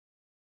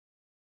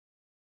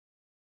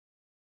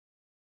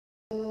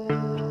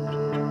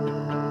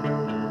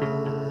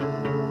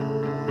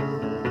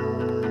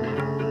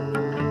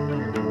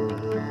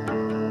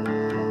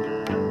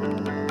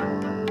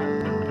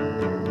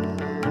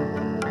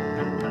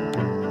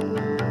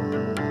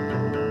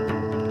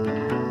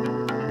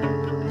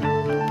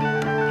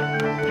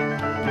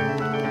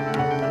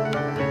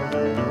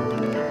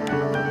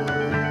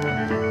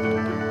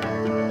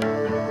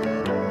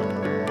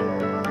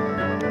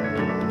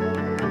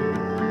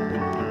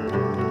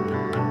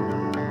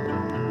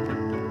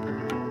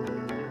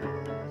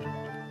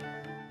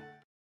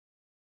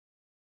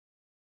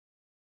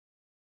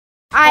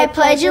I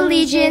pledge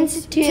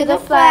allegiance to the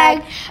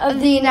flag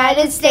of the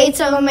United States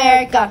of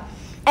America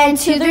and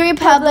to the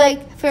republic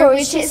for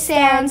which it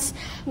stands,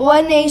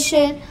 one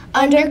nation,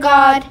 under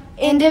God,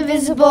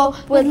 indivisible,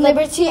 with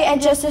liberty and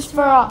justice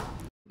for all.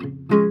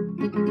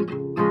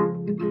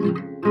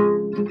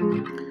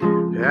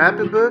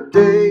 Happy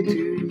birthday to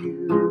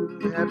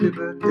you, happy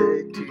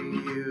birthday to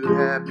you,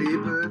 happy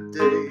birthday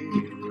to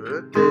you.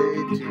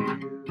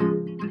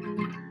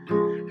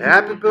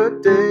 Happy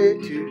birthday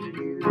to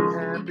you,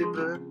 happy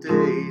birthday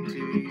to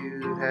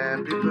you,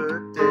 happy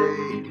birthday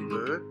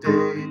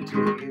to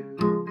you.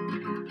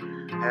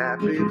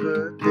 Happy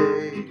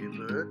birthday to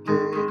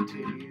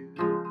you.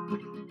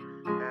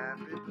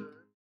 Happy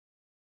birthday.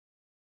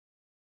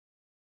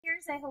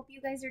 I hope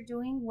you guys are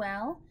doing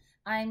well.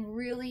 I'm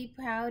really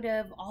proud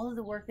of all of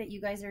the work that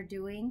you guys are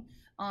doing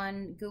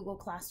on Google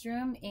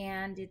Classroom,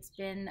 and it's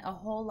been a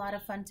whole lot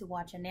of fun to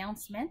watch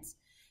announcements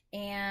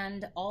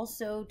and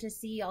also to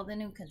see all the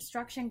new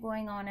construction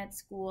going on at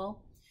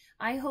school.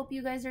 I hope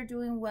you guys are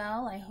doing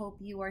well. I hope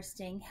you are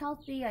staying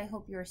healthy. I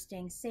hope you're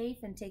staying safe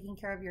and taking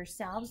care of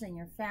yourselves and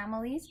your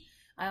families.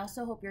 I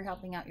also hope you're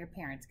helping out your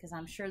parents, because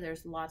I'm sure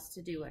there's lots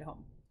to do at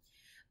home.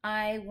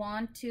 I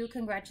want to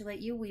congratulate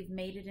you. We've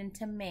made it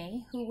into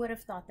May. Who would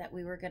have thought that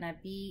we were going to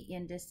be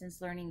in distance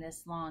learning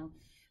this long?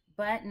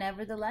 But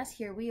nevertheless,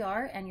 here we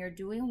are, and you're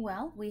doing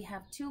well. We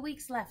have 2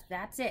 weeks left.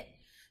 That's it.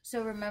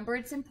 So remember,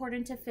 it's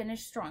important to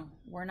finish strong.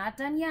 We're not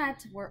done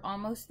yet. We're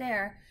almost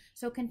there.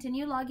 So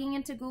continue logging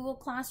into Google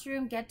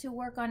Classroom. Get to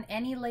work on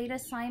any late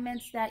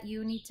assignments that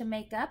you need to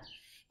make up,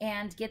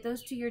 and get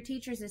those to your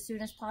teachers as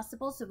soon as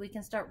possible so we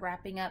can start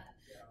wrapping up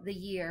the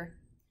year.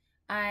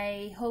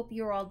 I hope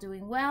you're all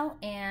doing well,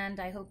 and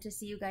I hope to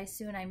see you guys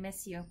soon. I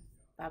miss you.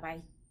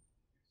 Bye-bye.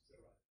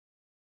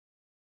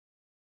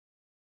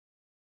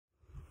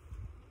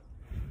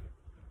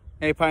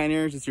 Hey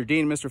Pioneers, it's your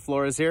Dean, Mr.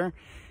 Flores here.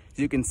 As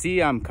you can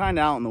see, I'm kind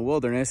of out in the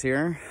wilderness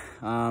here,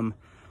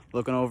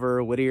 looking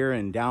over Whittier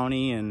and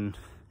Downey and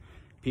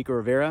Pico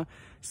Rivera.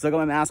 Still got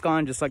my mask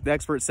on, just like the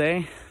experts say.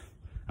 I'm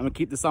gonna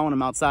keep this on when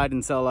I'm outside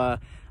until I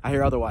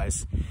hear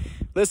otherwise.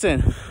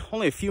 Listen,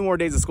 only a few more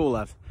days of school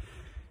left.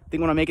 I think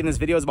when I'm making this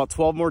video is about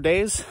 12 more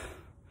days.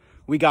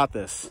 We got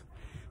this.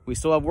 We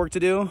still have work to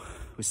do.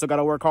 We still got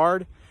to work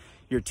hard.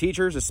 Your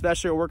teachers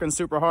especially are working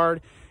super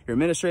hard. Your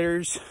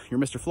administrators, your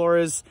Mr.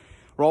 Flores,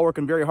 we're all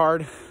working very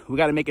hard. We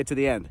got to make it to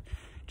the end.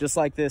 Just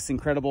like this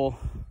incredible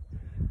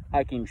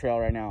hiking trail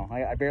right now.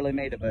 I barely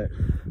made it, but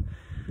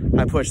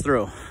I pushed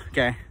through,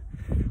 okay?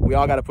 We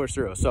all got to push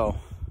through. So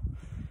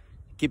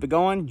keep it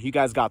going. You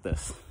guys got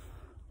this.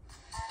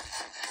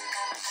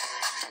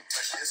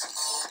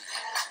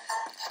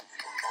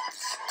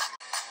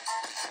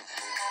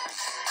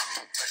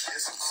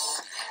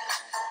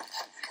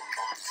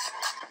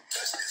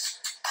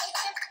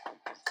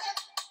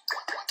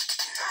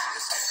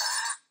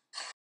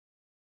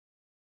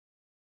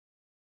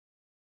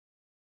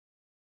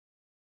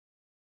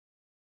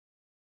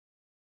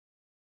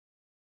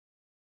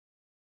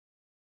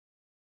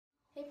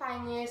 Hey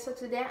Pioneers, so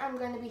today I'm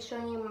going to be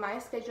showing you my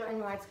schedule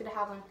and why it's good to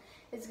have one.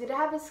 It's good to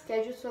have a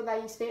schedule so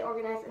that you stay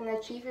organized and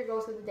achieve your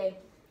goals of the day.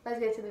 Let's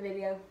get to the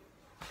video.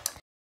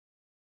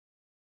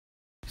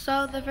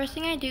 So the first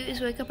thing I do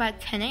is wake up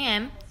at 10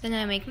 a.m. Then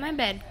I make my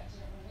bed.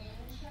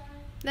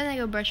 Then I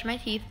go brush my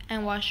teeth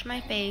and wash my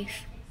face.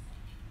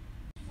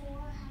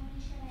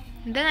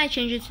 Then I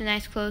change into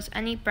nice clothes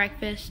and eat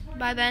breakfast.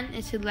 By then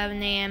it's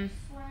 11 a.m.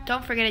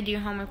 Don't forget to do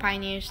your homework,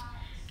 Pioneers.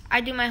 I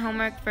do my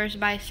homework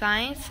first by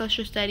science,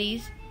 social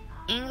studies,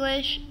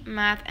 English,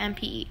 math, and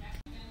PE.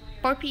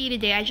 For PE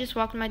today, I just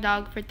walked my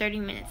dog for 30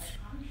 minutes.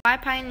 Bye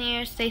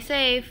Pioneers, stay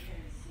safe.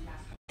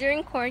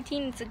 During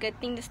quarantine, it's a good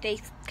thing to stay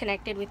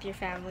connected with your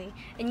family,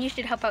 and you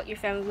should help out your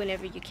family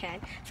whenever you can.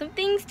 Some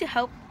things to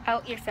help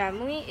out your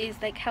family is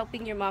like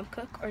helping your mom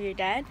cook or your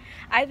dad.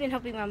 I've been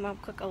helping my mom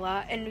cook a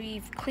lot, and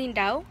we've cleaned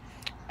out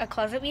a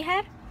closet we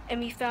had,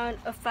 and we found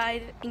a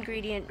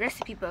 5-ingredient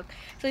recipe book.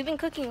 So we've been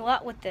cooking a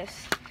lot with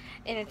this.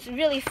 And it's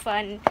really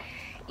fun,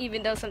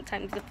 even though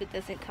sometimes the food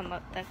doesn't come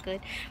out that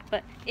good,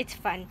 but it's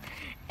fun.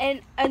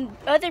 And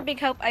another big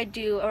help I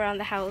do around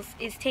the house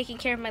is taking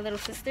care of my little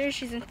sister.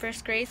 She's in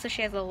 1st grade, so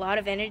she has a lot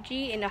of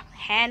energy and a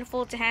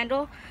handful to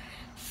handle.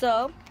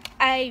 So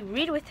I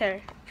read with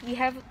her. We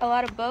have a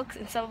lot of books,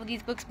 and some of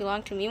these books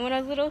belonged to me when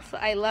I was little, so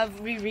I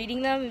love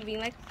rereading them and being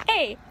like,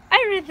 hey,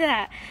 I read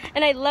that.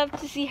 And I love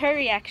to see her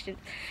reactions.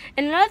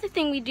 And another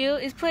thing we do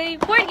is play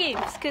board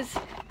games, because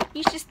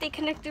you should stay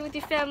connected with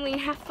your family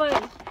and have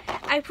fun.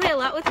 I play a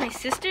lot with my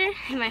sister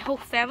and my whole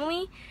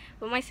family,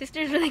 but my sister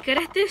is really good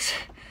at this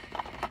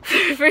for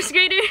a 1st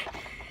grader.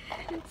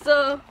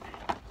 So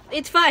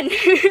it's fun.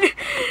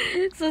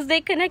 So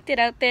stay connected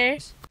out there.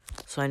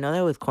 So I know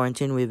that with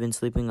quarantine, we've been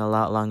sleeping a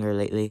lot longer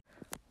lately,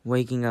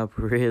 waking up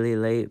really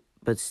late,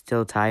 but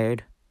still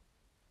tired.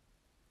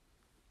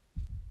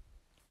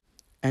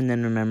 And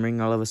then remembering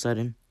all of a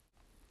sudden,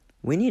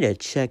 we need to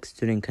check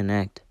Student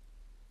Connect.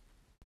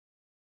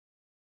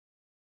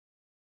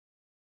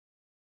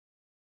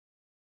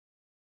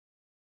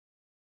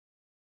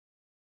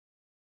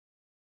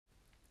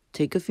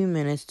 Take a few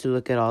minutes to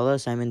look at all the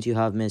assignments you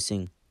have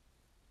missing.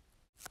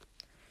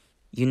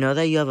 You know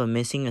that you have a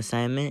missing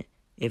assignment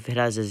if it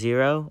has a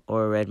 0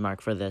 or a red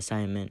mark for the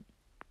assignment.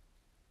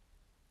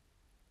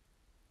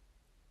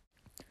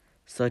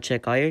 So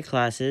check all your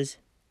classes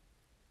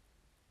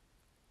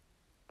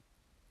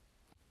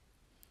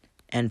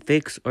and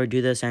fix or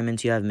do the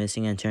assignments you have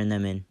missing and turn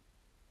them in.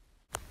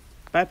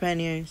 Bye,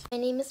 Pioneers! My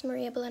name is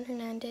Maria Belén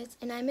Hernandez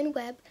and I'm in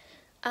Web.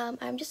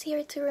 I'm just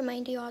here to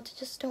remind you all to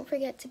just don't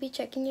forget to be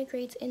checking your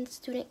grades in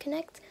Student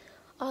Connect.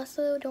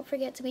 Also, don't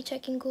forget to be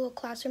checking Google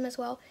Classroom as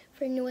well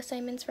for new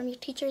assignments from your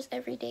teachers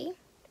every day.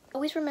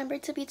 Always remember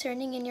to be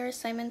turning in your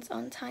assignments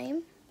on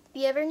time.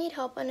 If you ever need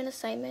help on an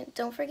assignment,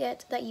 don't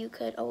forget that you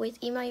could always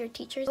email your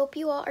teachers. I hope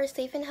you all are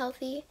safe and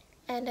healthy,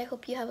 and I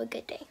hope you have a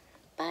good day.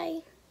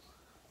 Bye!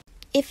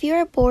 If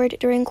you're bored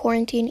during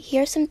quarantine,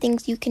 here are some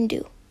things you can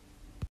do.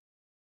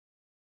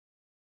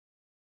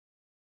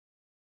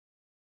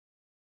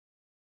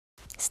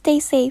 Stay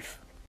safe.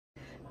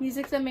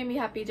 Music that made me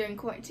happy during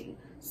quarantine.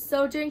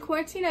 So during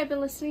quarantine, I've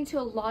been listening to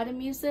a lot of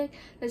music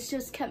that's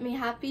just kept me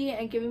happy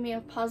and giving me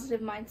a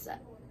positive mindset.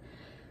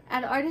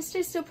 And artists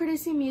are still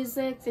producing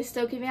music, they're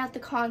still giving out the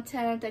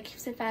content that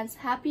keeps their fans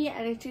happy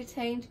and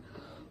entertained,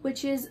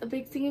 which is a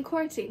big thing in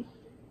quarantine.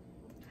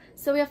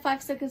 So we have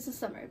 5 Seconds of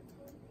Summer.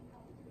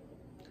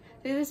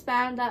 They're this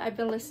band that I've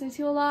been listening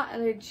to a lot,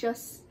 and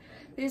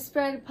they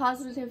spread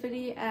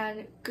positivity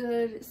and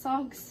good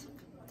songs.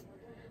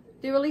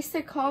 They released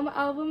their Calm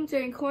album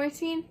during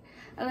quarantine,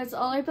 and that's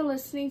all I've been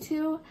listening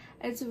to,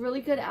 and it's a really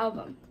good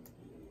album.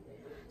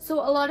 So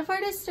a lot of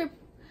artists are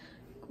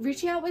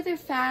reaching out with their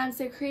fans,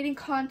 they're creating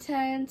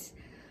content,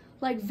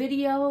 like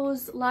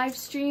videos, live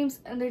streams,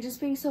 and they're just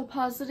being so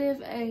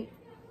positive and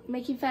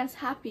making fans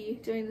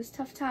happy during this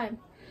tough time.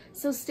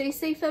 So stay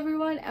safe,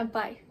 everyone, and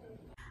bye.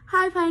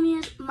 Hi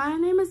Pioneers, my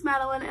name is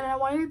Madeline, and I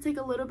wanted to take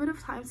a little bit of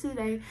time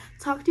today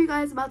to talk to you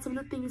guys about some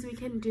of the things we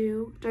can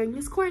do during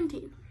this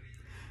quarantine.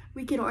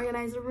 We can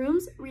organize our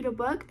rooms, read a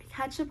book,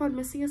 catch up on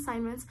missing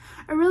assignments,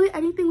 or really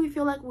anything we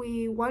feel like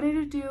we wanted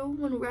to do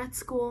when we were at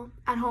school,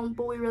 at home,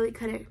 but we really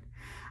couldn't.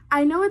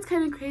 I know it's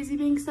kind of crazy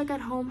being stuck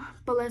at home,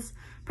 but let's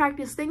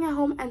practice staying at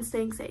home and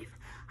staying safe.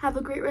 Have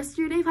a great rest of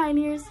your day,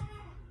 Pioneers.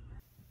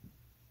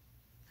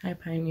 Hi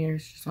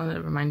Pioneers, just wanted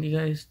to remind you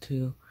guys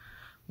to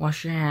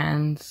wash your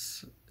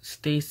hands,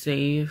 stay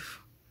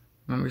safe,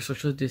 remember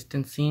social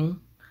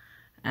distancing,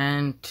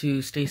 and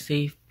to stay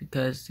safe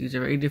because these are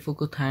very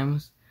difficult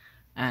times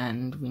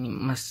and we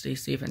must stay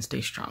safe and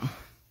stay strong.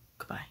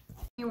 Goodbye.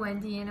 I'm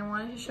Wendy, and I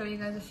wanted to show you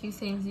guys a few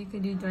things you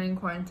can do during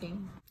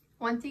quarantine.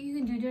 One thing you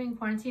can do during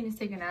quarantine is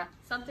take a nap.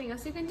 Something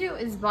else you can do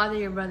is bother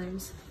your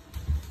brothers.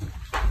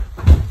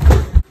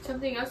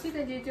 Something else you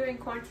can do during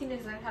quarantine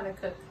is learn how to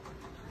cook.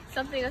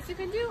 Something else you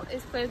can do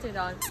is play with your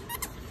dog.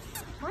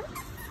 What?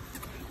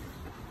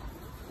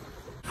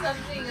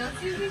 Something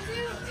else you can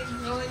do is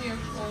go in your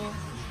pool.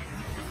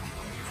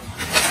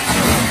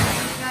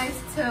 Guys,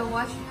 to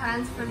wash your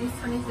hands for at least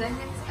 20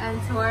 seconds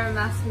and to wear a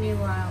mask when you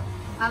go out.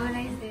 Have a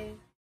nice day.